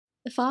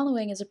The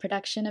following is a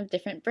production of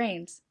Different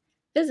Brains.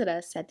 Visit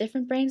us at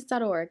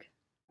differentbrains.org.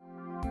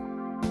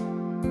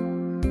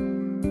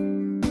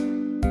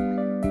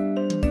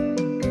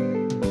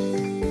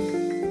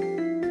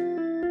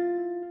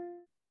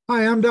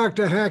 Hi, I'm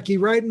Dr. Hackie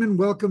Reitman.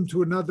 Welcome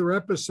to another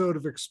episode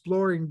of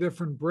Exploring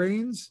Different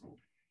Brains.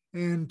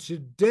 And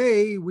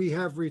today we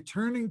have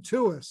returning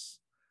to us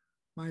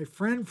my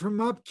friend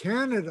from up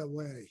Canada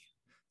way,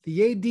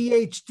 the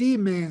ADHD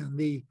man,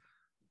 the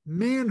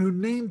man who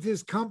named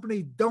his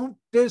company Don't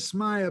Diss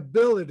My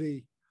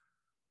Ability,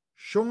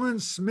 Sean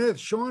Smith.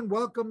 Sean,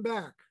 welcome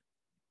back.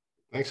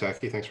 Thanks,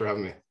 Hackie. Thanks for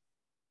having me.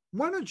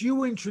 Why don't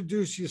you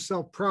introduce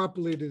yourself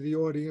properly to the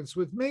audience?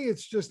 With me,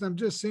 I'm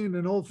just seeing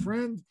an old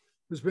friend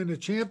who's been a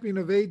champion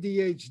of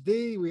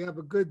ADHD. We have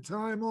a good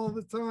time all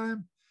the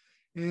time.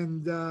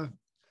 And,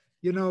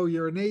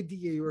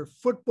 you're a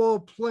football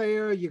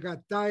player. You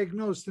got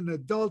diagnosed in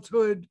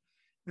adulthood.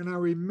 And I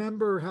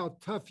remember how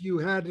tough you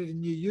had it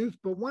in your youth.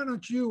 But why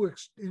don't you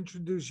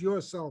introduce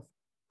yourself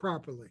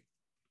properly?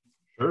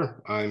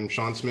 Sure. I'm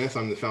Sean Smith.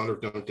 I'm the founder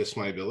of Don't Diss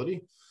My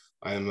Ability.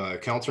 I'm a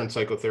counselor and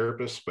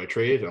psychotherapist by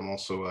trade. I'm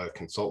also a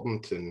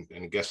consultant and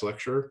a guest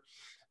lecturer.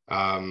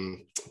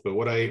 But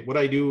what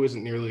I do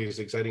isn't nearly as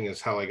exciting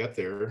as how I got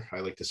there,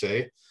 I like to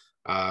say.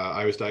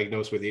 I was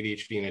diagnosed with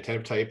ADHD and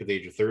attentive type at the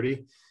age of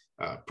 30.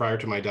 Prior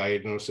to my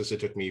diagnosis, it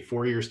took me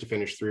 4 years to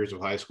finish 3 years of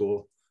high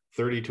school,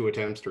 32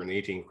 attempts to earn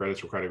 18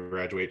 credits required to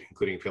graduate,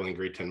 including failing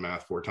grade 10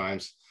 math 4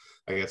 times.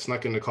 I got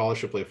snuck into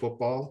college to play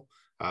football.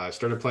 I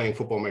started playing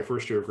football my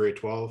first year of grade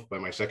 12. By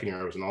my second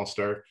year, I was an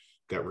all-star.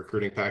 Got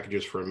recruiting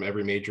packages from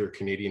every major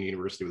Canadian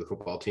university with a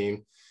football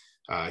team.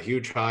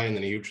 Huge high and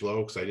then a huge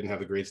low because I didn't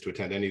have the grades to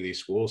attend any of these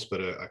schools, but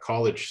a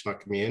college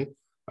snuck me in,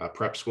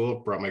 prep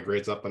school, brought my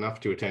grades up enough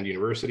to attend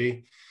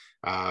university.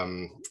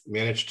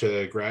 Managed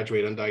to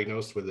graduate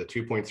undiagnosed with a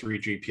 2.3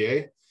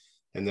 GPA.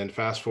 And then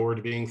fast forward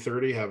to being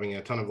 30, having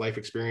a ton of life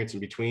experience in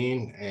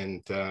between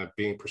and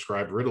being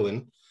prescribed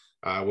Ritalin,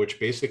 which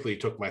basically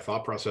took my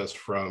thought process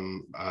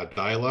from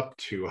dial-up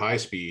to high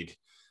speed.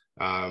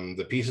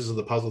 The pieces of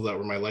the puzzle that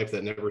were my life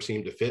that never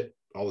seemed to fit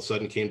all of a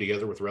sudden came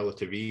together with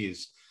relative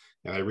ease.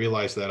 And I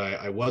realized that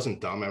I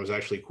wasn't dumb. I was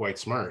actually quite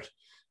smart.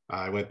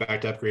 I went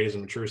back to upgrade as a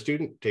mature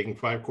student, taking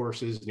 5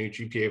 courses, new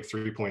GPA of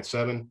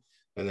 3.7.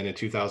 And then in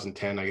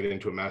 2010, I got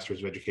into a master's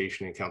of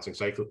education in counseling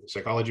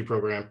psychology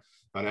program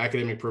on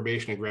academic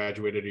probation and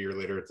graduated a year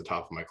later at the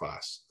top of my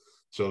class.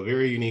 So a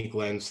very unique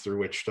lens through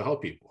which to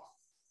help people.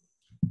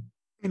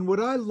 And what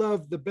I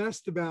love the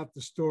best about the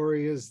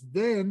story is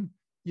then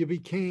you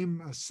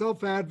became a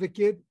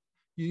self-advocate.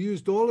 You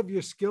used all of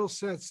your skill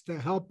sets to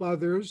help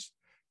others.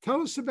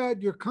 Tell us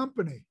about your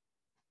company.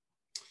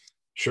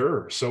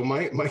 Sure. So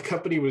my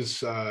company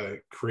was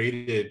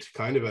created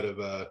kind of out of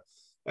a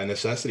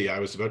necessity. I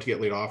was about to get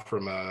laid off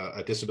from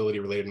a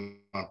disability-related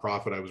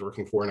nonprofit I was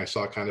working for, and I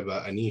saw kind of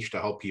a niche to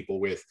help people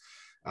with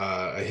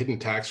a hidden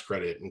tax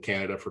credit in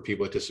Canada for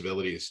people with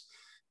disabilities.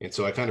 And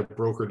so I kind of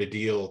brokered a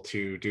deal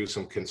to do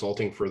some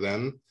consulting for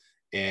them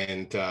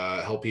and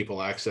help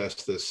people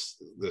access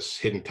this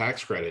hidden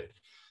tax credit.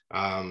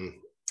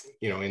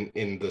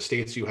 In the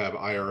States, you have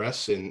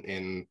IRS.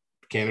 In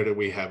Canada,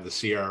 we have the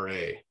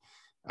CRA.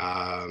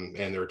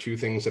 And there are 2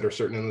 things that are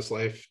certain in this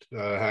life,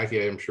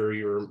 Hackie. I'm sure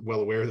you're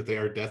well aware that they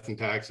are death and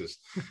taxes.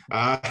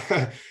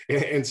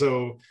 And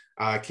so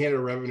Canada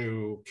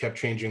Revenue kept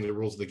changing the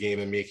rules of the game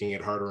and making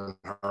it harder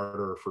and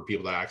harder for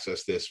people to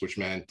access this, which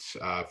meant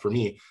for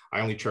me, I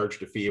only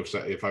charged a fee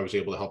if I was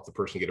able to help the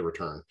person get a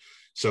return.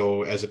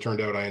 So as it turned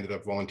out, I ended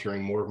up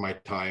volunteering more of my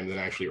time than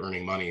actually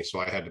earning money. So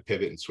I had to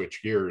pivot and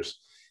switch gears,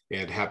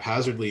 and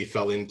haphazardly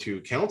fell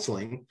into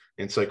counseling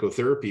and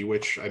psychotherapy,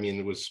 which, I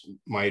mean, was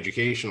my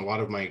education, a lot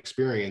of my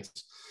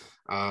experience.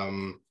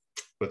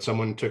 But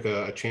someone took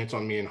a chance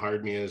on me and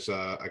hired me as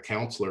a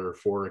counselor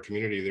for a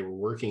community they were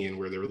working in,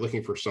 where they were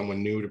looking for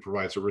someone new to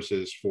provide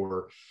services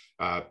for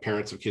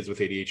parents of kids with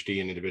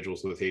ADHD and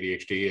individuals with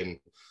ADHD. And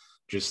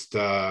just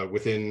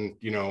within,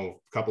 a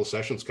couple of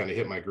sessions, kind of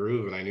hit my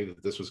groove. And I knew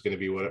that this was going to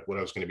be what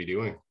I was going to be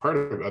doing.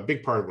 A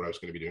big part of what I was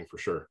going to be doing for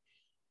sure.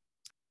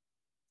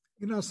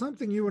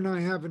 Something you and I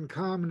have in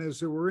common is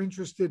that we're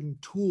interested in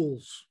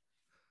tools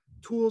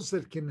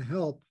that can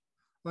help.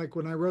 Like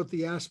when I wrote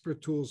the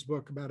Aspertools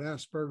book about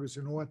Asperger's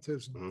and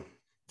autism. Mm-hmm.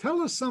 Tell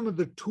us some of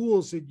the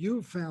tools that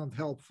you found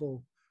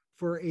helpful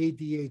for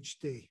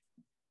ADHD.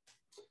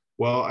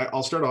 Well,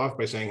 I'll start off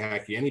by saying,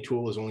 Hackie, any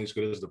tool is only as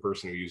good as the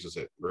person who uses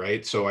it,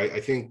 right? So I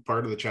think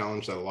part of the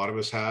challenge that a lot of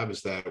us have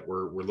is that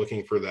we're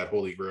looking for that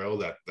holy grail,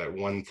 that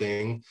one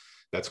thing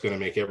that's going to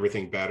make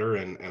everything better.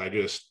 And I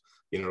just,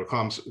 to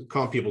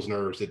calm people's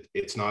nerves,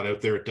 it's not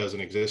out there, it doesn't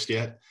exist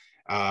yet.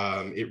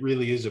 It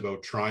really is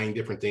about trying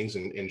different things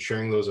and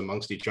sharing those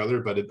amongst each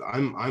other. But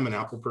I'm an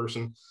Apple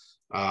person.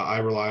 I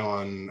rely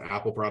on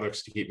Apple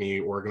products to keep me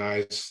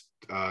organized.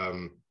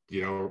 I've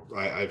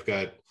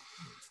got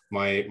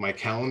my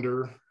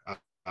calendar,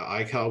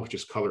 iCal, which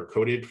is color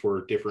coded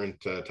for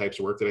different types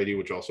of work that I do,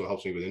 which also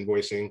helps me with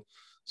invoicing.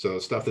 So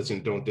stuff that's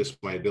in Don't Diss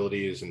My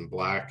Ability is in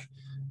black.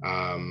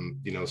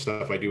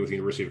 Stuff I do with the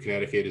University of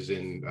Connecticut is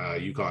in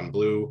Yukon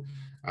Blue.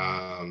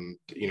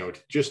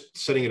 Just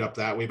setting it up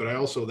that way. But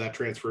that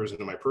transfers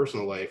into my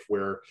personal life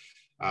where,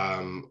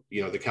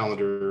 the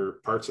calendar,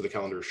 parts of the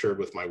calendar are shared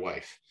with my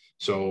wife.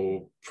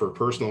 So for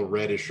personal,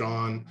 red is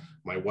Sean,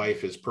 my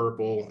wife is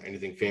purple,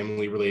 anything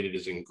family related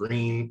is in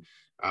green.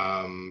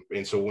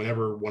 And so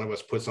whenever one of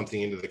us puts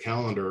something into the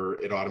calendar,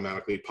 it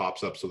automatically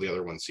pops up so the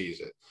other one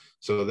sees it.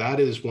 So that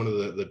is one of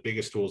the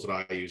biggest tools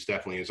that I use,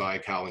 definitely, is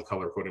iCal and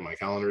color coding my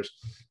calendars.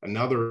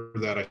 Another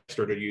that I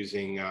started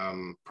using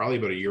probably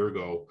about a year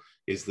ago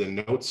is the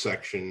notes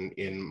section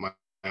in my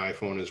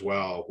iPhone as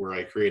well, where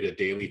I create a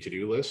daily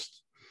to-do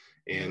list.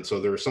 And so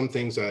there are some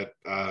things that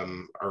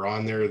are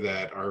on there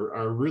that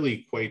are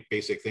really quite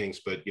basic things.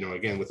 But,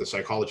 again, with the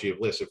psychology of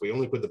lists, if we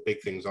only put the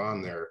big things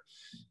on there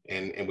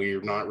and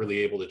we're not really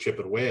able to chip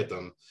away at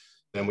them,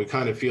 then we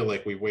kind of feel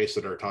like we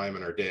wasted our time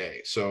and our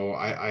day. So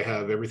I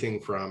have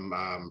everything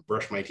from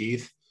brush my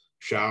teeth,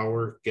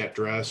 shower, get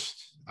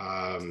dressed,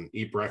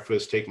 eat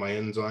breakfast, take my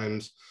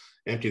enzymes,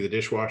 empty the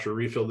dishwasher,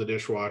 refill the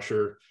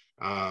dishwasher,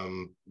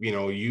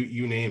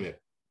 you name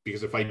it.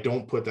 Because if I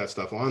don't put that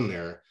stuff on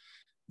there,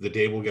 the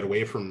day will get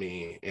away from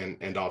me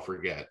and I'll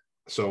forget.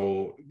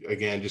 So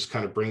again, just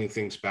kind of bringing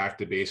things back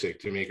to basic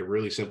to make a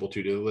really simple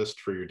to-do list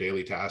for your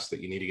daily tasks that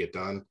you need to get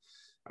done.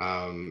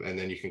 And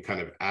then you can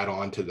kind of add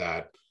on to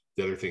that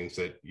the other things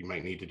that you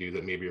might need to do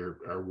that maybe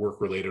are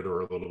work related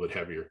or a little bit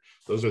heavier.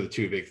 Those are the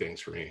two big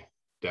things for me,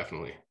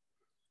 definitely.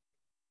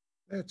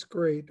 That's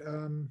great.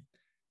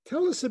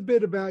 Tell us a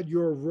bit about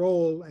your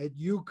role at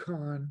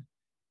UConn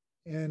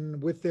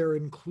and with their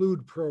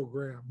Include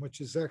program, which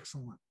is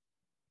excellent.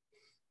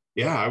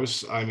 Yeah, I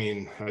just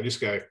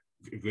got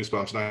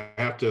goosebumps, and I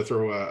have to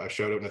throw a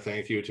shout out and a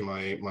thank you to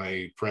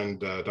my friend,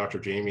 Dr.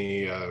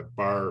 Jamie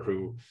Barr,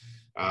 who,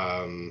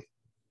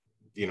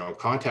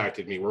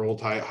 contacted me. We're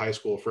old high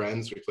school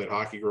friends. We played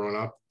hockey growing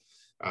up.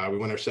 We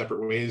went our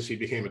separate ways. He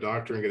became a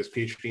doctor and got his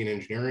PhD in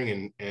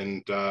engineering,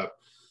 and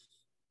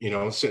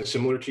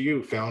similar to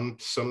you,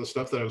 found some of the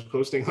stuff that I was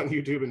posting on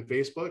YouTube and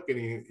Facebook,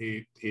 and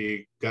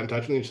he got in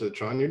touch with me and said,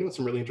 "Sean, you're doing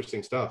some really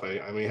interesting stuff.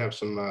 I may have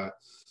some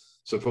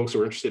folks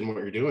who are interested in what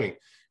you're doing."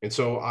 And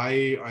so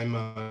I'm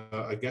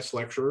a guest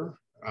lecturer,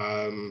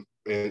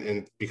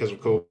 and because of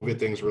COVID,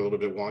 things were a little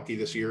bit wonky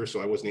this year, so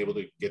I wasn't able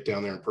to get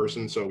down there in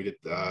person. So we did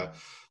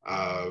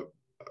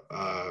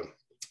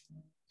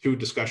two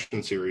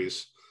discussion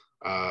series,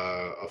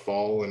 a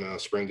fall and a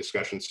spring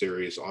discussion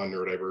series on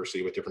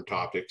neurodiversity with different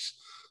topics.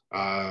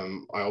 I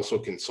also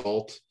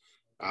consult.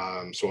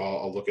 So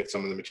I'll look at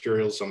some of the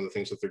materials, some of the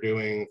things that they're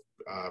doing,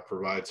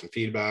 provide some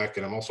feedback.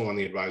 And I'm also on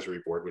the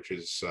advisory board, which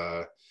is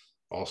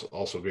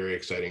also very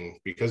exciting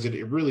because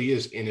it really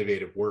is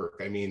innovative work.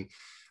 I mean,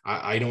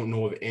 I don't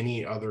know of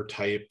any other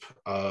type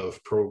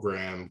of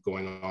program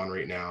going on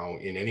right now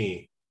in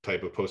any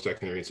type of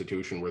post-secondary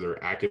institution where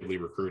they're actively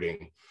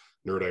recruiting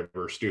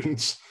neurodiverse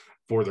students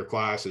for their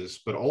classes,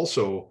 but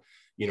also,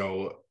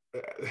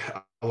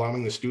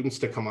 allowing the students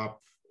to come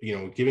up,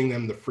 giving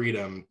them the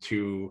freedom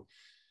to,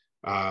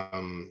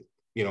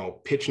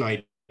 pitch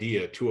an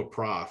idea to a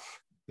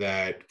prof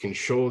that can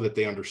show that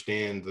they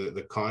understand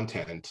the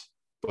content,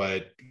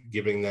 but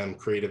giving them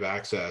creative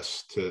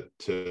access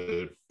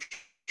to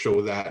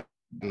show that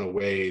in a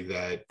way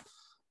that,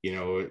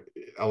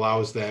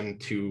 allows them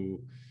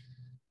to,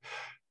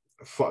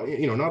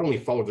 not only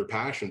follow their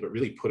passion, but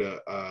really put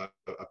a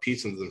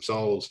piece of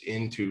themselves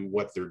into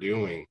what they're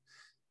doing.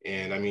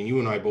 And I mean, you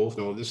and I both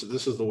know this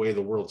is the way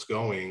the world's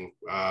going.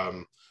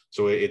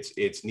 So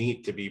it's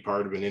neat to be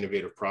part of an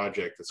innovative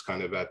project that's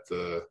kind of at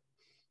the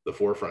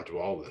forefront of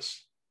all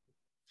this.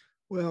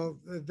 Well,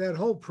 that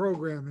whole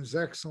program is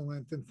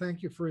excellent, and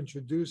thank you for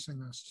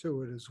introducing us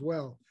to it as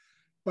well.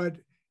 But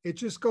it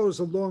just goes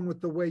along with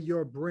the way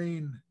your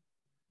brain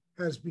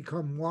has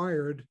become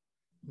wired,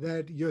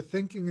 that you're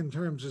thinking in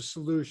terms of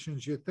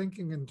solutions, you're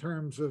thinking in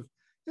terms of,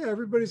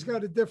 everybody's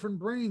got a different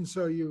brain,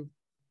 so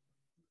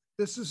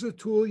this is a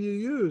tool you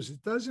use.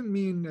 It doesn't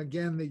mean,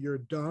 again, that you're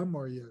dumb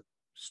or you're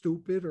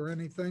stupid or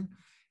anything.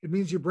 It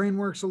means your brain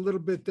works a little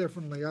bit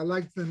differently. I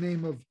like the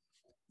name of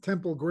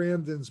Temple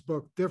Grandin's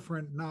book,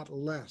 Different, Not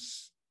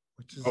Less,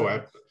 which is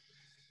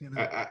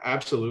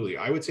absolutely.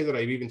 I would say that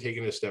I've even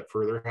taken it a step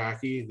further,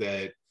 Hacky,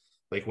 that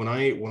like when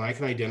I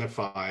can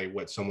identify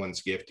what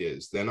someone's gift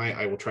is, then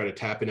I will try to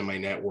tap into my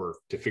network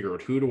to figure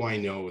out who do I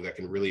know that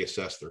can really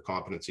assess their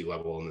competency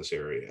level in this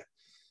area.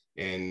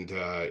 And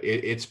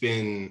it's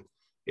been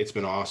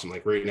awesome.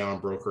 Like right now I'm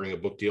brokering a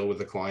book deal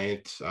with a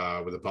client,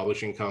 with a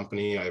publishing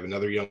company. I have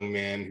another young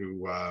man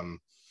who,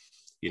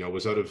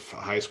 was out of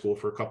high school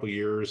for a couple of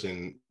years.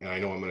 And I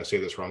know I'm going to say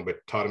this wrong, but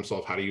taught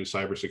himself how to use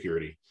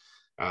cybersecurity.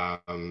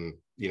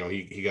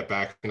 He got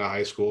back into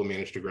high school and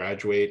managed to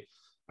graduate,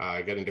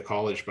 got into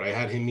college, but I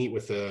had him meet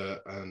with a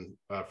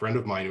friend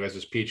of mine who has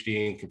his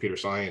PhD in computer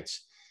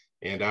science.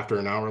 And after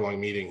an hour-long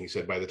meeting, he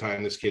said, by the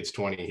time this kid's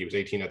 20, he was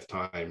 18 at the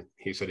time,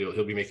 he said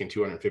he'll be making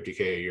 $250K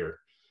a year.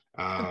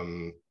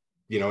 And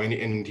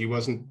he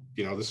wasn't,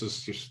 this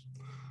is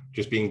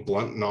just being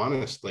blunt and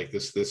honest. Like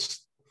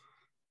this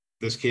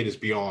this kid is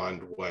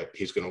beyond what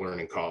he's going to learn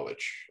in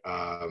college.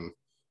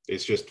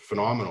 It's just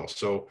phenomenal.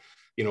 So,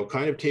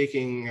 kind of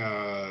taking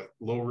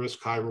low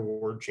risk, high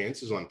reward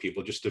chances on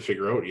people just to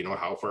figure out,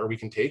 how far we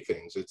can take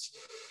things.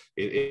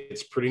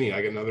 It's pretty neat.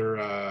 I got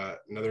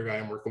another guy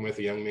I'm working with,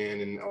 a young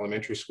man in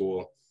elementary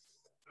school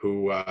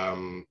who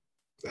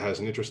has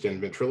an interest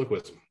in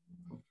ventriloquism.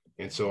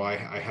 And so I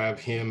have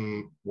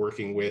him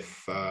working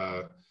with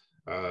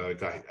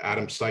guy,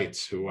 Adam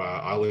Seitz, who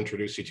I'll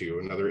introduce you to,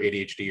 another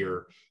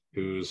ADHDer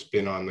who's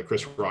been on the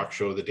Chris Rock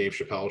show, the Dave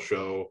Chappelle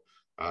show,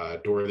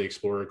 Dora the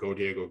Explorer, Go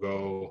Diego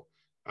Go.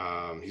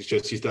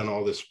 He's done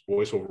all this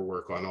voiceover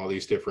work on all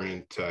these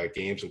different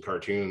games and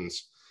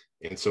cartoons.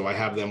 And so I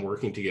have them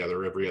working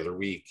together every other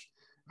week.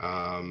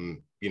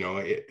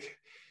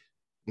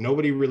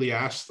 Nobody really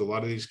asks a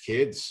lot of these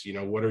kids,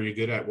 what are you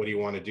good at? What do you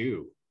want to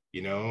do?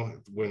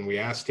 When we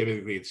ask,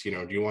 typically it's, do you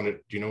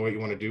know what you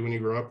want to do when you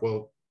grow up?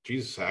 Well,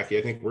 Jesus, Hacky,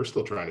 I think we're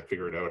still trying to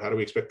figure it out. How do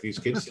we expect these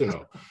kids to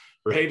know?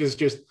 Right? It's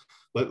just,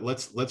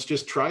 let's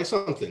just try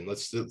something.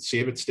 Let's see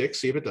if it sticks,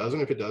 see if it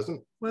doesn't. If it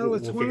doesn't, well,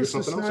 it's one of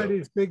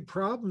society's big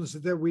problems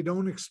that we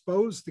don't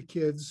expose the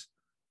kids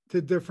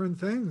to different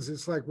things.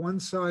 It's like one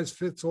size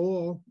fits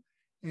all.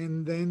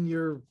 And then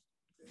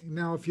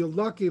now if you're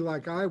lucky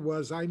like I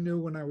was, I knew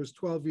when I was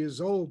 12 years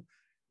old,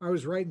 I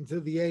was writing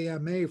to the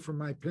AMA from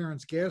my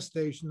parents' gas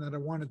station that I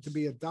wanted to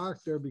be a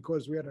doctor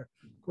because we had a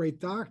great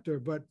doctor.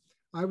 But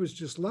I was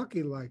just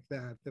lucky like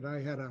that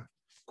I had a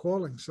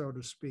calling, so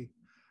to speak.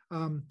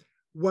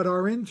 What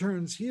our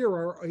interns here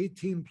are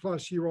 18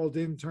 plus year old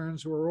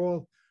interns who are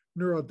all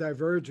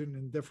neurodivergent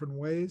in different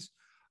ways.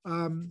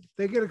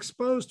 They get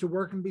exposed to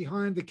working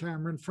behind the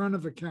camera, in front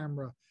of a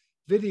camera,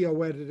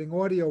 video editing,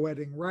 audio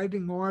editing,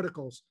 writing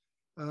articles.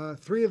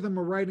 3 of them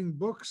are writing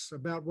books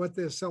about what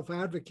they're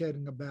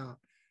self-advocating about.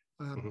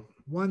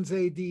 One's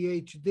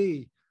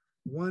ADHD,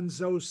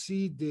 one's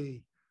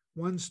OCD,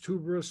 one's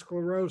tuberous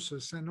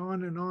sclerosis, and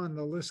on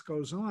the list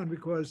goes on,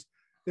 because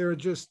there are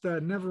just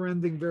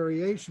never-ending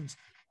variations.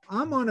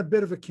 I'm on a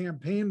bit of a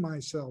campaign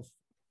myself,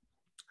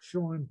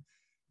 Sean,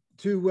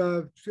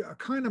 to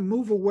kind of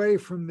move away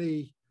from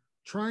the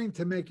trying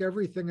to make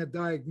everything a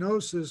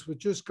diagnosis with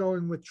just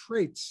going with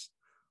traits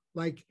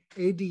like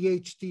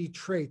ADHD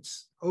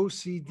traits,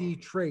 OCD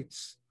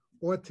traits,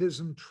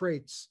 autism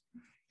traits,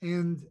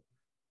 and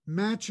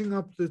matching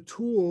up the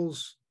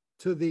tools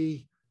to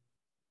the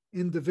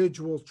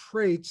individual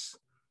traits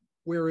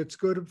where it's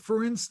good.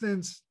 For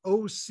instance,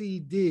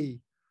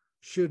 OCD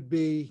should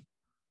be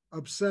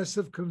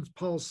obsessive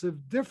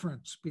compulsive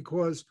difference,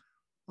 because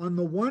on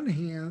the one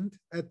hand,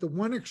 at the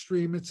one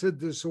extreme, it's a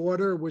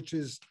disorder which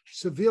is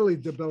severely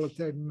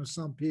debilitating to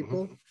some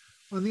people.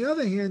 On the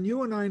other hand,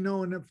 you and I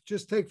know, and if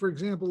just take, for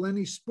example,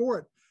 any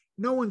sport,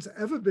 no one's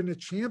ever been a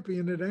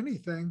champion at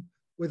anything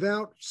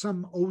without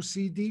some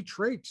OCD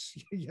traits.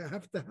 You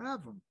have to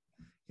have them,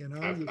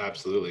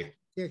 Absolutely.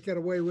 You can't get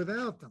away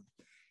without them.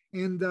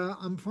 And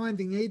I'm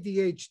finding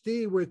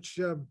ADHD, which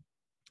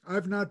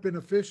I've not been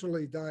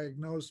officially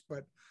diagnosed,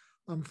 but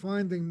I'm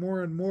finding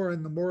more and more,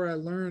 and the more I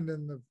learned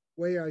and the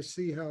way I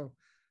see how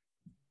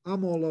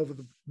I'm all over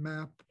the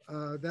map,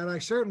 that I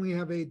certainly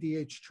have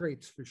ADHD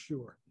traits for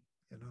sure,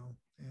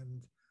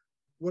 and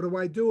what do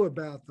I do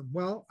about them?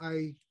 Well,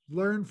 I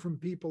learn from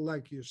people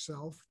like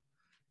yourself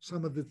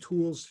some of the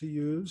tools to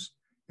use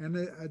and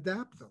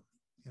adapt them,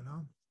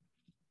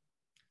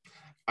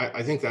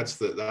 I think that's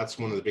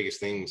one of the biggest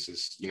things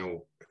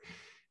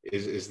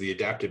is the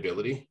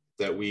adaptability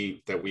that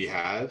we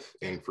have,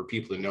 and for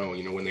people to know,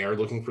 when they are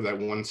looking for that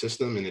one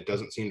system and it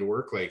doesn't seem to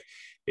work, like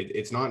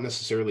it's not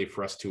necessarily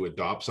for us to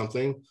adopt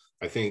something.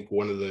 I think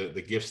one of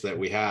the gifts that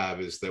we have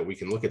is that we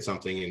can look at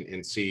something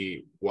and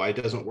see why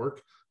it doesn't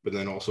work, but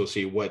then also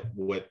see what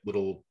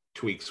little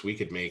tweaks we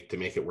could make to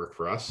make it work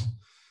for us.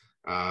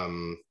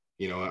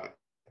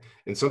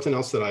 And something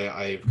else that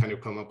I've kind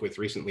of come up with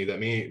recently that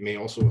may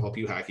also help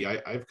you,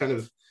 Hacky. I've kind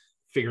of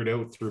figured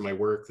out through my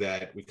work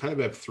that we kind of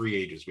have 3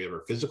 ages. We have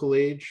our physical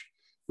age,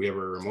 we have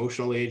our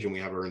emotional age, and we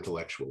have our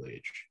intellectual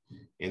age.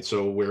 And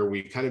so where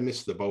we kind of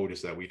miss the boat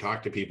is that we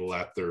talk to people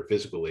at their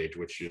physical age,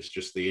 which is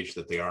just the age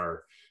that they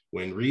are,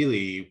 when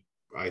really,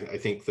 I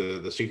think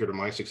the secret of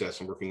my success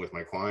in working with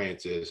my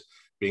clients is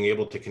being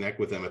able to connect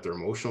with them at their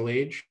emotional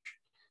age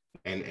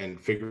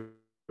and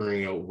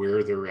figuring out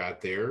where they're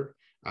at there.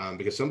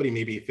 Because somebody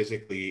may be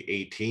physically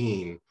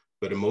 18,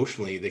 but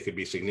emotionally they could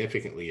be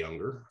significantly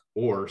younger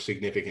or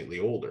significantly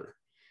older.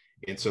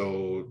 And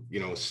so,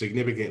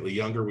 significantly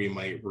younger, we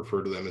might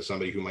refer to them as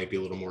somebody who might be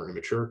a little more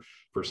immature.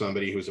 For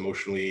somebody who's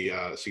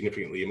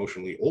significantly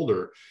emotionally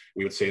older,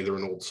 we would say they're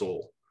an old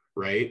soul,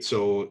 right?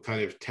 So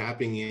kind of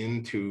tapping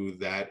into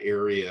that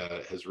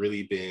area has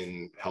really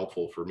been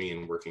helpful for me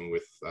in working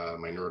with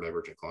my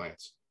neurodivergent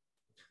clients.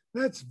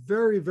 That's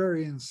very,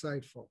 very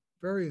insightful,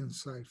 very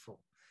insightful.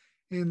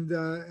 And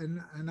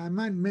I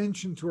might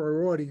mention to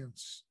our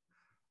audience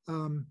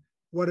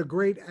what a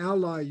great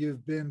ally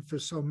you've been for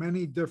so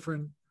many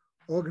different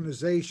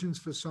organizations,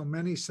 for so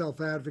many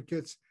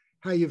self-advocates,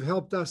 how you've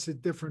helped us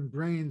at Different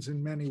Brains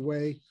in many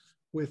ways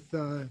with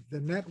the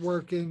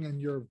networking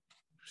and your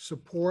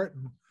support.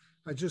 And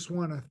I just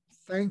want to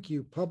thank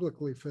you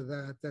publicly for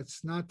that.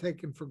 That's not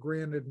taken for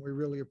granted, and we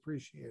really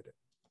appreciate it.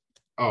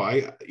 Oh,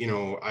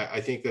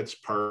 I think that's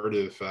part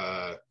of,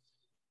 my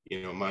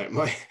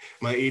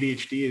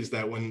ADHD is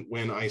that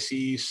when I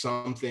see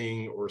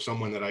something or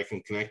someone that I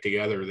can connect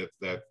together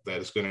that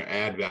is going to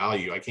add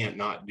value, I can't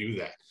not do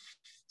that.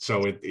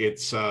 So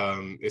it's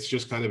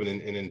just kind of an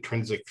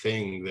intrinsic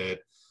thing that,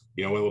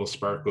 when a little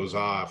spark goes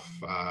off,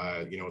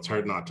 it's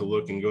hard not to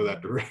look and go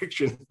that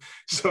direction.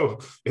 So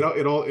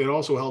it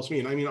also helps me.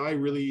 And I mean, I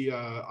really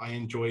I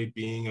enjoy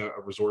being a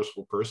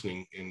resourceful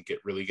person and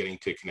getting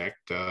to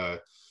connect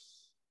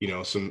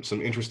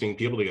some interesting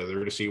people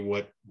together to see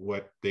what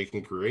they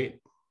can create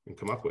and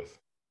come up with.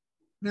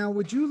 Now,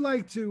 would you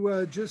like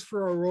to, just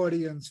for our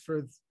audience,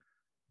 for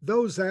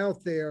those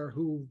out there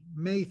who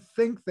may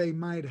think they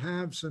might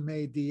have some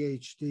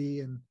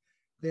ADHD and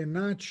they're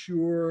not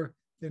sure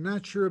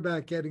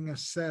about getting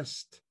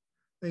assessed,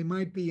 they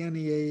might be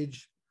any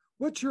age,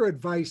 what's your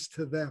advice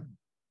to them?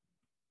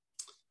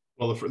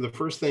 Well, the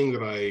first thing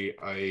that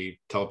I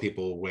tell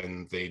people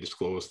when they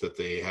disclose that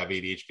they have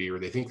ADHD or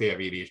they think they have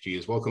ADHD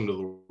is welcome to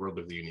the world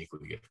of the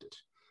uniquely gifted.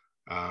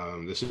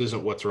 This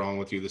isn't what's wrong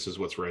with you. This is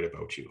what's right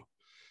about you.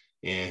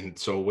 And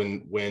so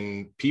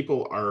when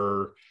people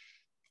are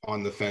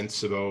on the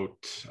fence about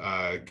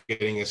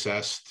getting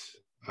assessed,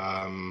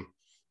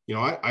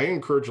 I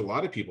encourage a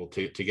lot of people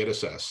to get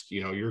assessed.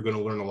 You're going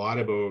to learn a lot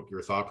about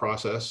your thought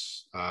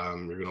process.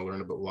 You're going to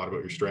learn a lot about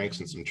your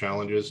strengths and some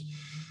challenges.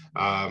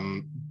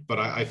 But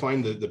I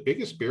find that the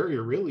biggest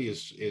barrier really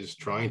is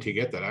trying to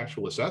get that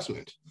actual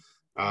assessment.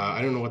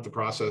 I don't know what the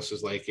process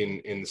is like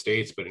in the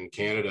States, but in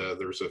Canada,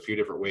 there's a few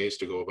different ways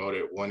to go about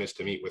it. One is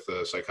to meet with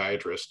a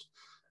psychiatrist,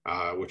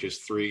 which is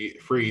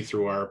free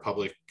through our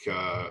public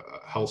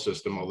health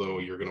system, although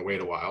you're going to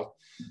wait a while.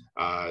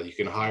 You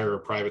can hire a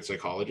private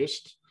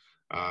psychologist,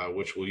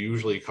 which will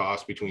usually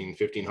cost between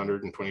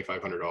 $1,500 and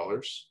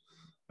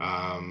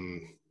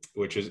 $2,500.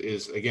 Which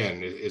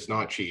is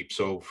not cheap.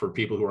 So for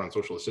people who are on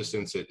social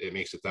assistance, it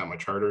makes it that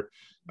much harder.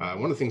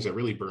 One of the things that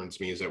really burns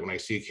me is that when I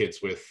see kids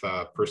with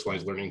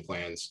personalized learning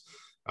plans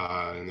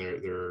and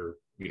their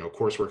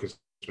coursework has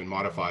been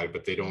modified,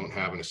 but they don't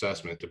have an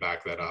assessment to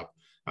back that up.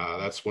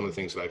 That's one of the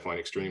things that I find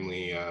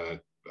extremely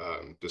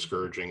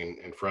discouraging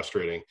and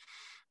frustrating.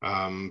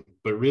 But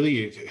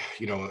really,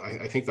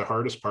 I think the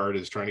hardest part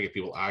is trying to get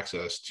people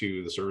access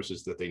to the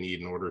services that they need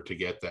in order to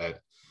get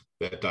that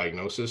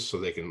diagnosis, so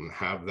they can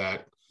have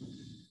that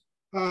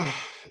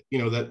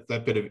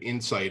that bit of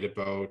insight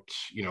about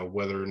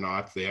whether or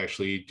not they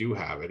actually do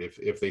have it.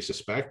 If they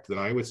suspect, then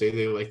I would say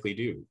they likely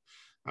do.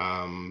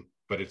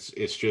 But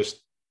it's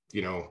just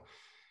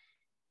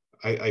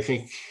I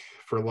think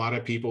for a lot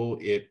of people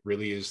it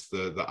really is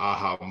the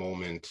aha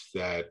moment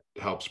that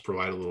helps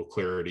provide a little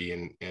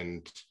clarity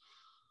and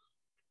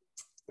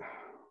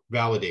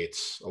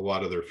validates a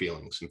lot of their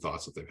feelings and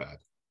thoughts that they've had.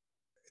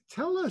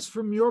 Tell us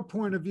from your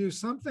point of view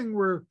something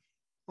where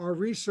our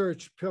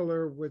research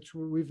pillar, which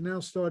we've now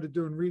started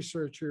doing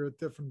research here at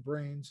Different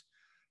Brains.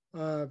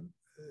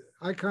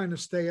 I kind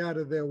of stay out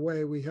of their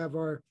way. We have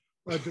our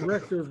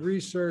director of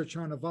research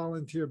on a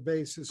volunteer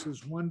basis,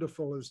 who's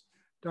wonderful, is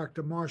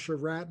Dr. Marsha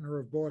Ratner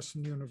of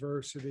Boston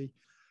University.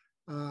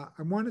 I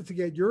wanted to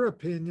get your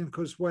opinion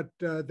because what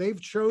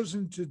they've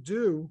chosen to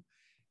do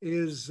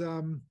is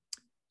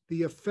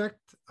the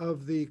effect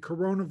of the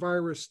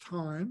coronavirus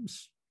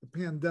times, the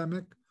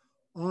pandemic,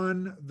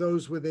 on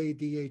those with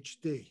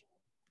ADHD.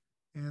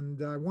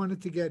 And I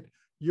wanted to get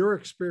your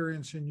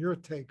experience and your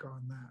take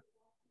on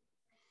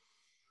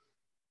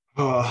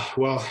that.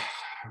 Well,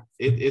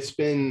 it's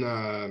been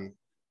a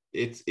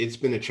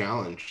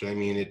challenge. I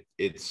mean,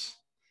 it's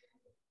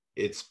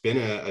been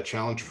a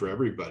challenge for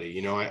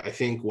everybody. I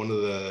think one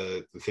of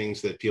the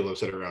things that people have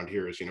said around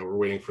here is, we're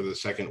waiting for the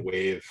second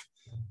wave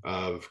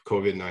of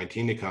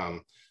COVID-19 to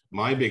come.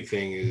 My big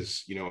thing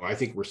is, I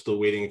think we're still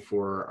waiting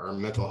for our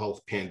mental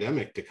health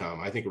pandemic to come.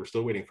 I think we're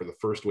still waiting for the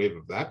first wave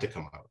of that to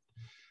come out.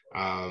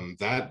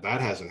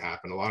 That hasn't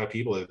happened. A lot of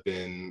people have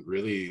been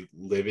really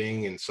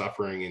living and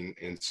suffering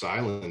in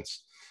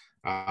silence.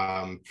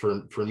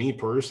 For me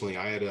personally,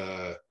 I had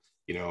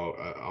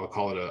I'll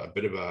call it a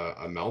bit of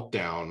a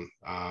meltdown.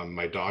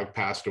 My dog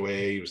passed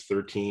away. He was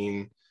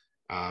 13.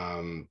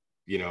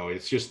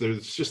 It's just,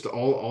 there's just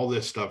all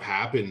this stuff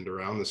happened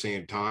around the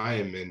same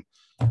time. And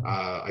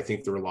I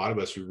think there were a lot of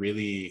us who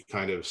really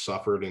kind of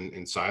suffered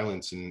in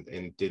silence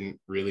and didn't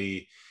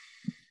really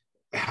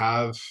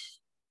have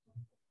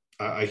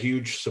a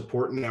huge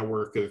support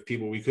network of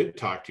people we could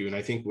talk to. And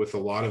I think with a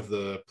lot of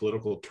the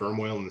political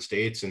turmoil in the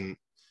States and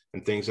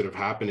things that have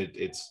happened,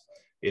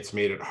 it's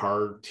made it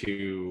hard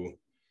to,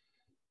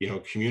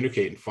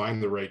 communicate and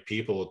find the right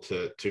people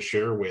to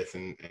share with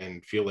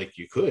and feel like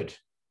you could,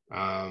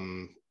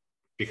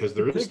 because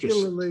there is just,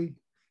 particularly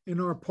in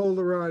our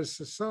polarized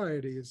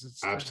society, as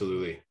it's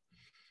absolutely.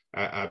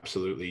 With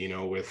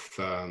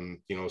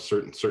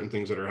certain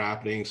things that are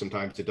happening,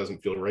 sometimes it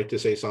doesn't feel right to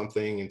say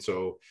something. And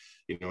so,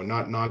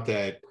 not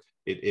that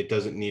it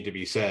doesn't need to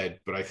be said,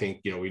 but I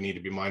think, we need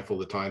to be mindful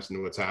of the times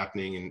and what's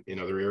happening in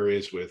other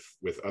areas with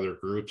other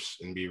groups,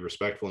 and be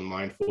respectful and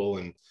mindful.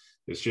 And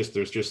there's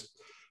just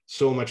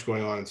so much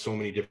going on in so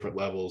many different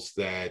levels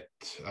that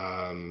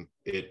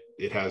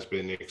it has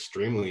been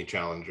extremely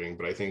challenging.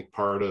 But I think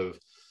part of,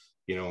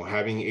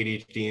 having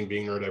ADHD and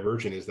being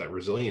neurodivergent is that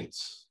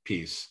resilience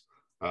piece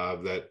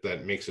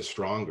that makes us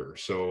stronger.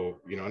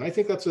 So, and I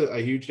think that's a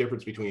huge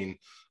difference between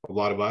a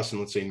lot of us and,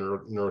 let's say,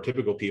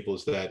 neurotypical people,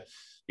 is that,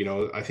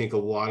 I think a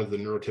lot of the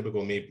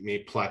neurotypical may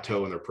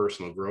plateau in their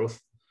personal growth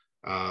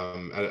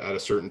at a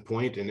certain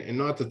point, and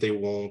not that it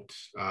won't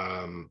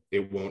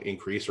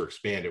increase or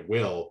expand, it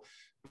will,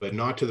 but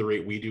not to the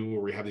rate we do, where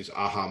we have these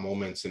aha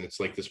moments, and it's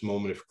like this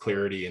moment of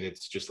clarity, and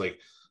it's just like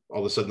all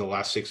of a sudden the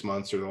last 6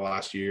 months or the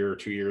last year or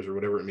 2 years or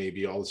whatever it may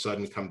be, all of a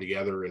sudden come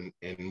together in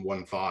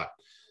one thought.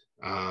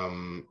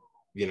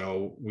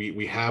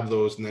 We have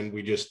those, and then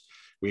we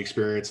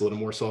experience a little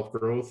more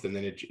self-growth, and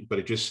then it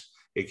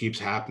keeps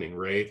happening,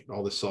 right?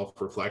 All this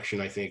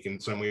self-reflection, I think in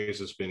some ways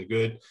has been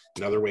good.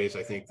 In other ways,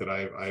 I think that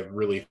I've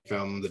really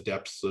found the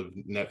depths of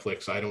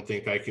Netflix. I don't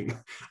think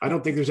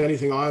there's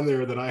anything on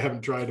there that I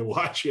haven't tried to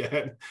watch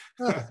yet.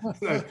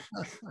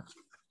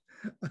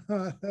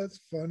 That's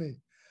funny.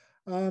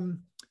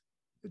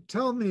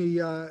 Tell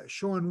me,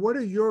 Sean, what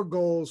are your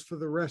goals for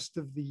the rest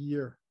of the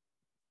year?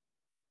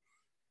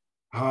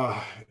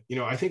 I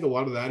think a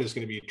lot of that is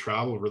going to be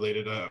travel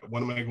related.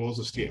 One of my goals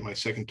is to get my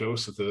second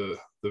dose of the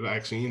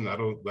vaccine.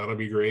 That'll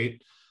be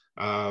great.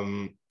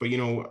 But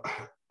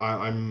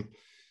I'm,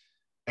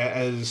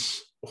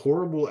 as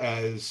horrible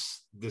as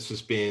this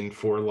has been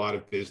for a lot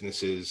of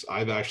businesses,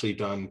 I've actually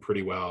done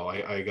pretty well.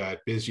 I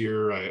got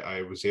busier.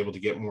 I was able to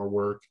get more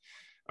work.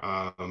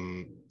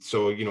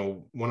 So,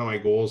 one of my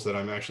goals that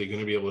I'm actually going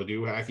to be able to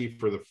do, Hacky,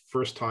 for the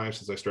first time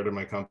since I started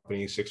my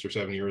company 6 or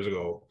 7 years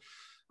ago,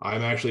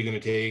 I'm actually going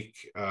to take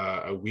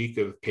a week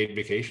of paid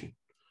vacation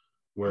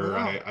where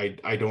Wow.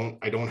 I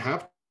don't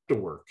have to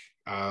work,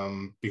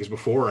 because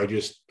before I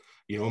just,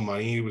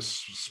 money was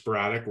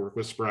sporadic, work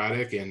was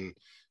sporadic. And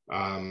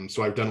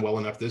so I've done well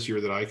enough this year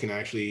that I can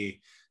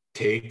actually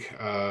take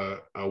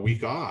a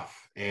week off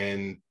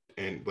and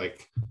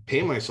like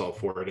pay myself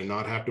for it, and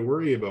not have to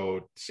worry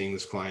about seeing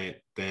this client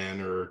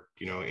then, or,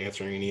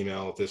 answering an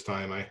email at this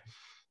time.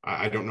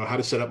 I don't know how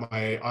to set up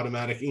my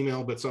automatic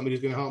email, but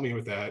somebody's going to help me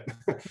with that.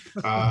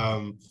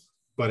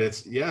 But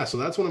so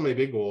that's one of my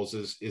big goals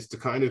is to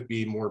kind of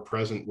be more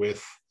present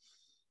with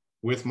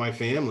my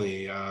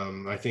family.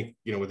 I think,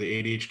 with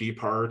the ADHD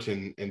part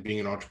and being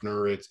an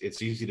entrepreneur,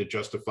 it's easy to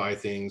justify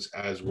things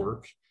as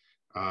work,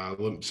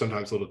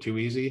 sometimes a little too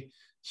easy.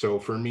 So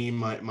for me,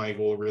 my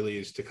goal really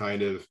is to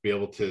kind of be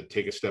able to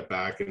take a step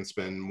back and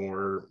spend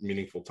more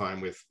meaningful time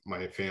with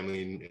my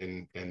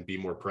family and be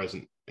more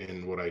present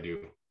in what I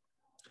do.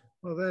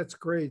 Well, that's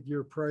great.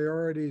 Your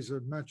priorities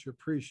are much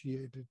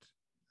appreciated.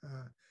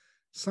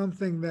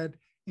 Something that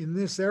in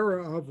this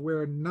era of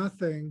where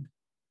nothing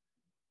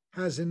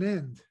has an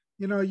end,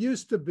 it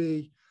used to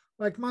be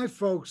like my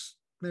folks,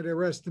 may they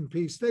rest in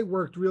peace, they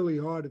worked really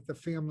hard at the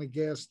family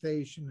gas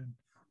station and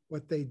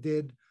what they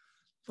did.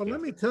 But let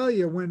me tell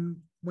you,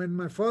 when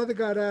my father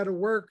got out of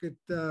work at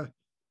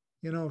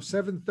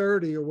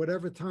 7:30 or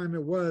whatever time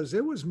it was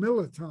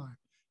Miller time.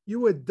 You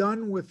were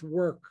done with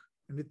work,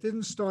 and it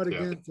didn't start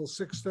again until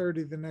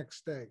 6:30 the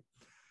next day.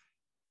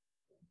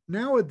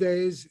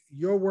 Nowadays,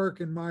 your work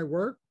and my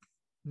work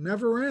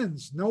never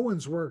ends. No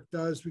one's work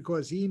does,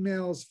 because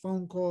emails,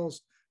 phone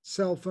calls,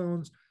 cell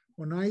phones.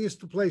 When I used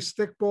to play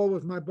stickball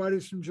with my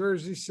buddies from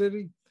Jersey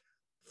City,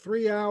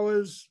 3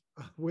 hours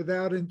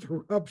without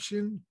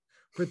interruption,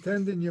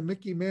 pretending you're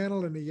Mickey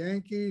Mantle and the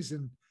Yankees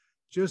and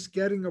just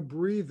getting a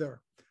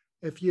breather.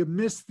 If you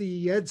missed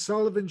the Ed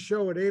Sullivan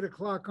show at 8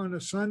 o'clock on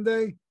a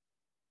Sunday,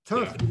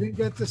 tough. You didn't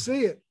get to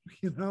see it,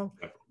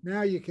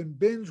 Now you can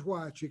binge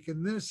watch, you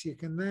can this, you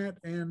can that.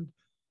 And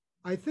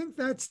I think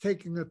that's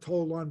taking a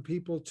toll on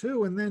people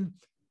too. And then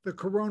the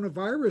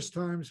coronavirus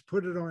times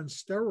put it on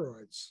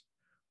steroids,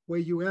 where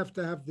you have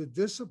to have the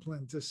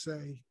discipline to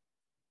say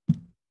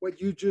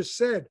what you just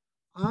said.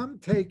 I'm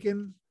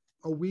taking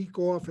a week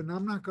off and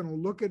I'm not going to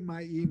look at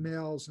my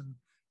emails, and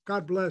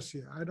God bless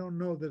you. I don't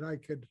know that I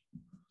could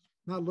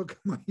not look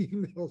at my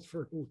emails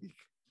for a week.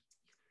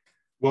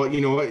 Well,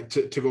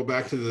 to go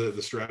back to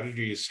the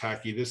strategies,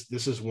 Hacky,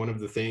 this is one of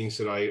the things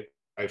that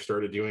I've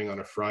started doing on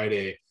a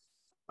Friday.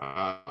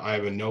 I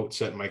have a note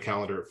set in my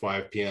calendar at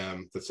 5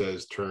 p.m. that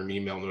says turn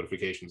email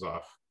notifications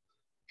off.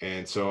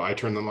 And so I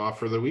turn them off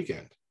for the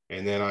weekend.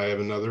 And then I have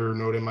another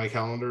note in my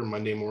calendar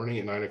Monday morning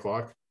at 9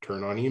 o'clock,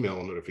 turn on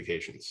email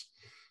notifications.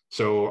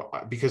 So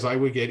because I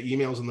would get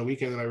emails on the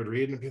weekend and I would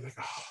read and I'd be like,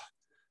 oh,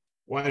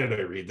 why did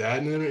I read that?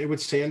 And then it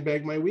would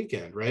sandbag my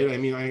weekend, right? I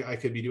mean, I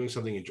could be doing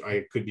something.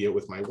 I could be out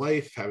with my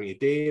wife, having a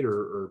date,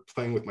 or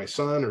playing with my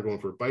son, or going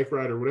for a bike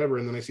ride or whatever.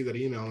 And then I see that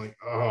email, I'm like,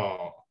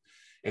 oh,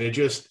 and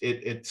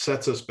it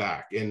sets us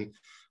back. And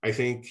I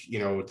think,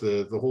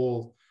 the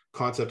whole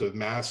concept of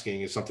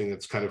masking is something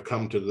that's kind of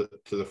come to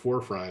the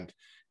forefront.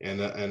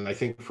 And I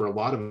think for a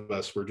lot of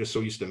us, we're just so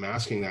used to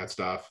masking that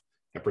stuff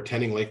and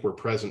pretending like we're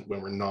present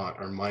when we're not.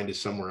 Our mind is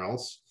somewhere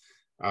else,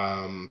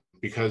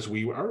 because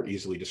we are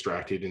easily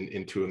distracted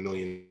into a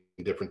million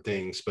different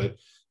things. But,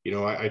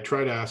 I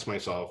try to ask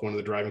myself, one of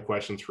the driving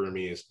questions for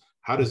me is,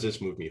 how does this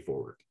move me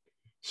forward?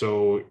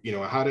 So,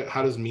 how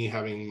does me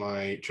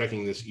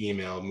checking this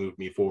email move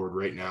me forward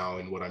right now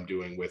in what I'm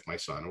doing with my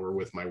son or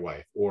with my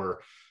wife,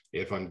 or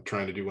if I'm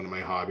trying to do one of my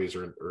hobbies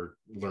or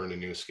learn a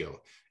new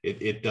skill?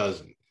 It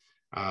doesn't.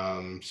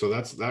 So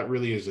that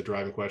really is the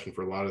driving question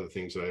for a lot of the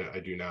things that I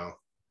do now.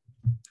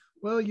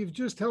 Well, you've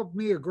just helped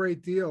me a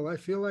great deal. I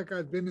feel like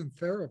I've been in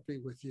therapy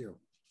with you.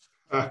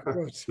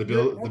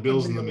 The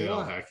bill's in the mail,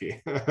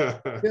 Hacky.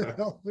 You're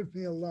helping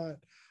me a lot.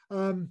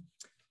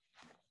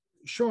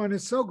 Sean,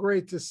 it's so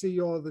great to see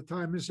you all the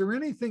time. Is there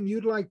anything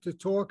you'd like to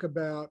talk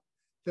about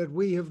that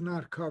we have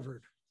not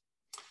covered?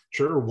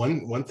 Sure.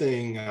 One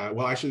thing,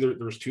 well, actually,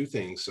 there's two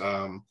things.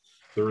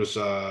 There was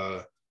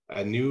a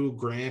new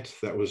grant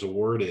that was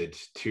awarded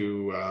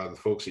to the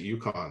folks at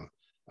UConn,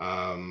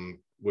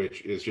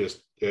 which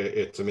is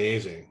it's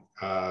amazing.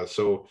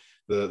 So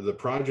the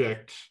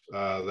project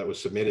that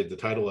was submitted, the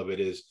title of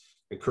it is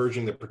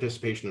Encouraging the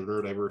Participation of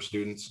Neurodiverse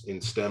Students in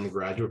STEM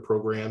Graduate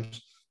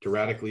Programs to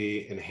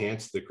Radically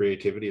Enhance the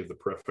Creativity of the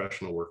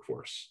Professional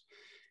Workforce.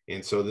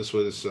 And so this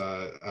was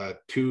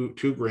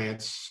two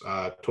grants,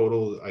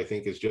 total, I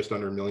think, is just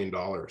under $1 million.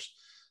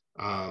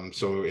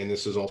 And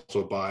this is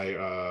also by,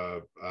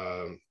 I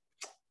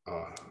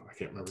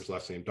can't remember his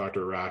last name,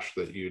 Dr. Rash,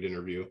 that you'd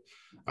interview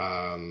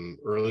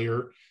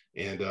earlier,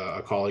 and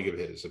a colleague of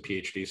his, a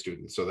PhD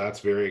student. So that's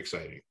very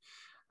exciting.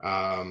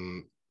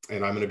 And I'm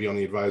going to be on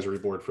the advisory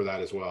board for that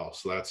as well.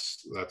 So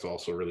that's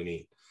also really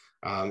neat.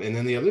 And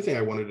then the other thing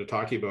I wanted to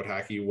talk to you about,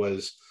 Hacky,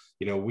 was,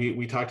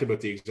 we talked about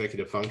the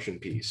executive function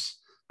piece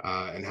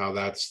and how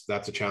that's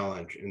a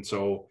challenge. And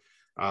so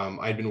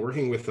I'd been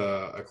working with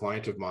a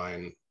client of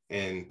mine,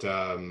 and,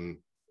 and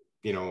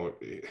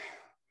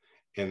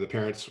the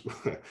parents,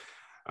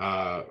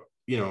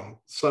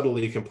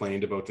 subtly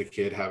complained about the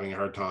kid having a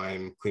hard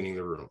time cleaning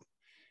the room.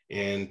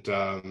 And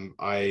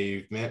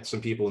I met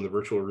some people in the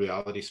virtual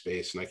reality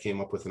space, and I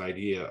came up with an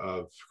idea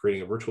of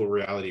creating a virtual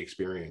reality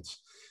experience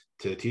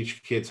to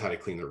teach kids how to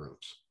clean their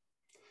rooms.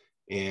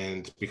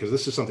 And because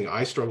this is something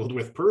I struggled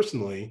with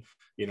personally,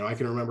 I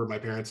can remember my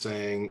parents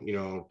saying,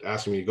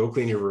 asking me to go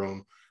clean your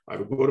room. I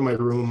would go to my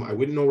room, I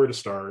wouldn't know where to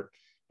start.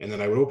 And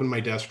then I would open my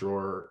desk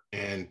drawer,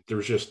 and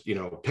there's just,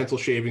 pencil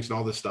shavings and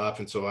all this stuff.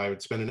 And so I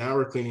would spend an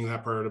hour cleaning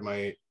that part of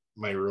my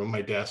room,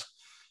 my desk.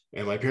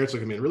 And my parents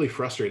look at me and really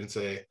frustrated and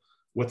say,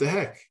 what the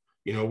heck?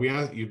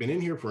 You've been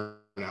in here for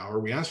an hour.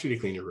 We asked you to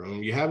clean your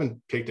room. You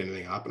haven't picked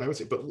anything up. And I would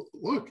say, but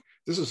look,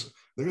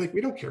 they're like, we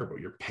don't care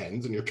about your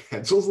pens and your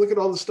pencils. Look at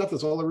all the stuff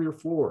that's all over your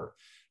floor,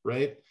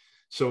 right?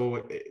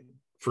 So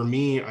for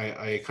me,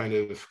 I kind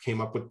of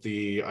came up with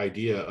the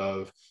idea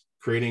of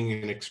creating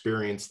an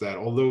experience that,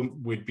 although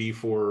would be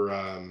for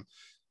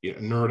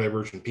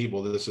neurodivergent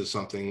people, this is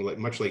something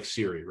much like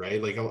Siri,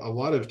 right? Like a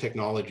lot of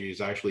technology is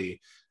actually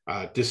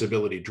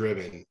disability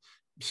driven.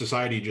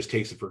 Society just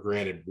takes it for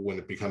granted when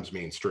it becomes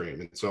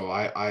mainstream. And so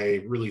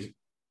I really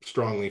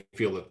strongly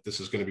feel that this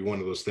is going to be one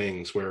of those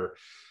things where,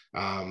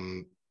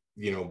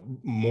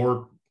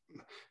 more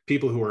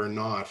people who are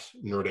not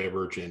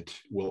neurodivergent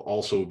will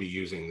also be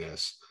using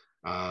this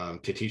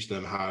to teach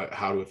them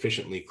how to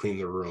efficiently clean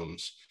their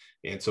rooms.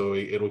 And so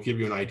it'll give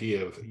you an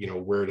idea of,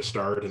 where to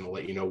start, and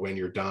let you know when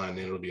you're done, and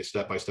it'll be a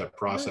step-by-step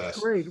process. That's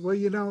great. Well,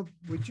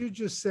 what you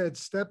just said,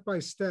 step by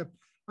step,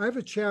 I have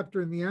a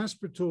chapter in the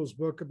Aspertools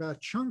book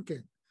about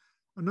chunking.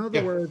 In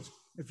other words,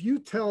 if you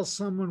tell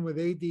someone with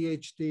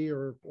ADHD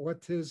or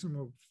autism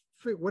or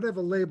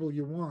whatever label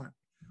you want,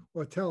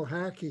 or tell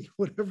Hacky,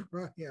 whatever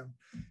I am,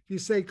 if you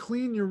say,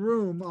 clean your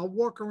room, I'll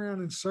walk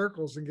around in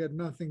circles and get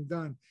nothing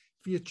done.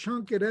 If you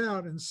chunk it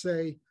out and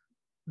say,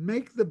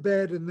 make the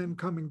bed and then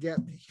come and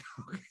get me,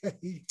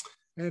 okay?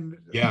 And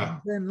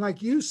then,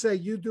 like you say,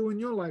 you do in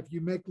your life,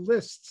 you make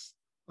lists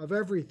of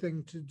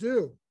everything to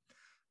do.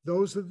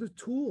 Those are the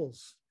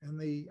tools and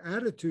the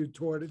attitude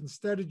toward it,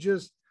 instead of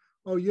just,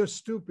 oh, you're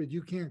stupid,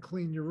 you can't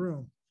clean your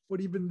room.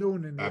 What have you been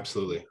doing in there?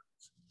 Absolutely.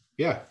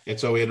 Yeah. And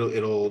so it'll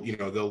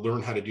they'll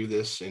learn how to do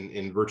this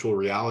in virtual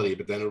reality,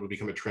 but then it'll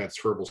become a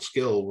transferable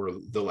skill where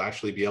they'll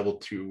actually be able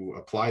to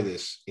apply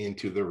this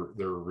into their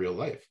real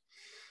life.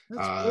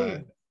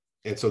 That's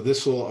and so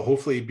this will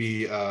hopefully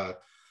be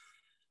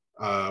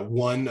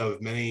one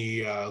of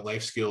many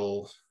life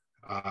skill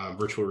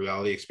virtual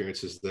reality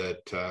experiences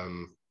that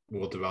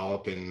we'll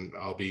develop, and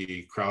I'll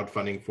be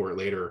crowdfunding for it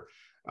later.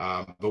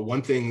 But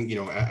one thing,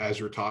 as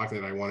you're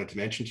talking, that I wanted to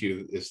mention to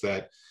you is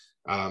that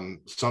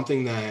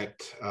something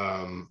that,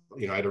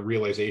 I had a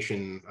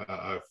realization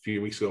a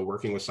few weeks ago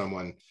working with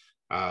someone,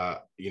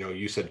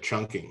 you said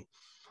chunking.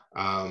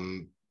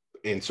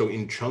 And so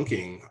in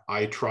chunking,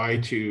 I try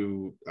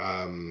to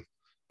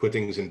put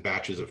things in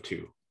batches of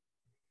 2,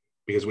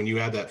 because when you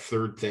add that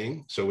third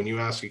thing, so when you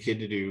ask a kid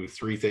to do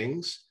 3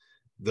 things,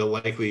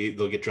 they'll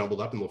get jumbled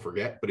up and they'll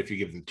forget. But if you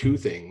give them 2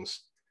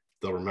 things,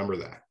 they'll remember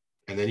that.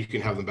 And then you can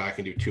have them back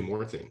and do 2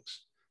 more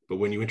things. But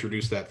when you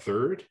introduce that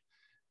third,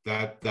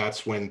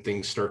 that's when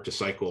things start to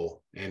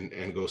cycle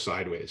and go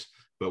sideways.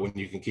 But when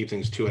you can keep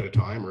things 2 at a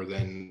time, or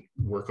then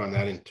work on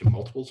that into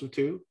multiples of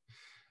 2,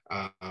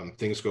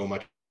 things go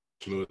much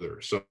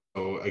smoother. So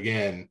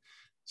again,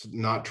 it's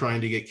not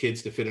trying to get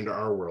kids to fit into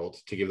our world,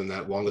 to give them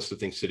that long list of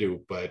things to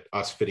do, but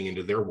us fitting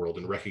into their world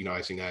and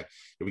recognizing that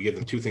if we give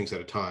them 2 things at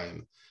a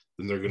time,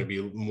 then they're going to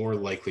be more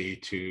likely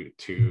to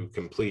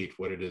complete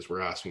what it is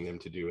we're asking them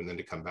to do, and then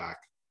to come back.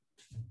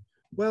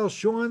 Well,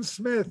 Sean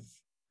Smith,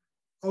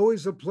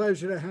 always a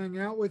pleasure to hang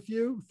out with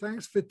you.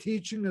 Thanks for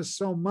teaching us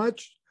so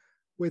much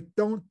with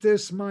Don't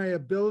Diss My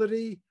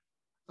Ability.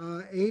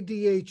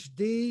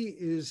 ADHD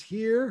is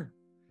here,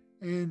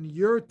 and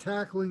you're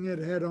tackling it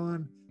head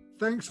on.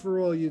 Thanks for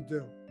all you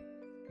do.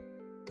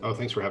 Oh,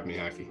 thanks for having me,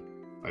 Hacky.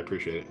 I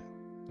appreciate it.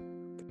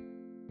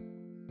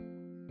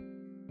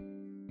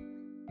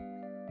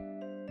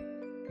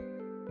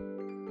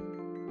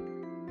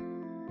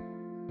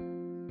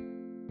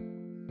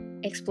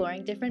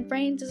 Exploring Different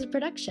Brains is a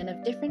production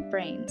of Different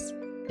Brains.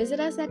 Visit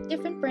us at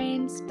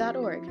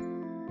differentbrains.org.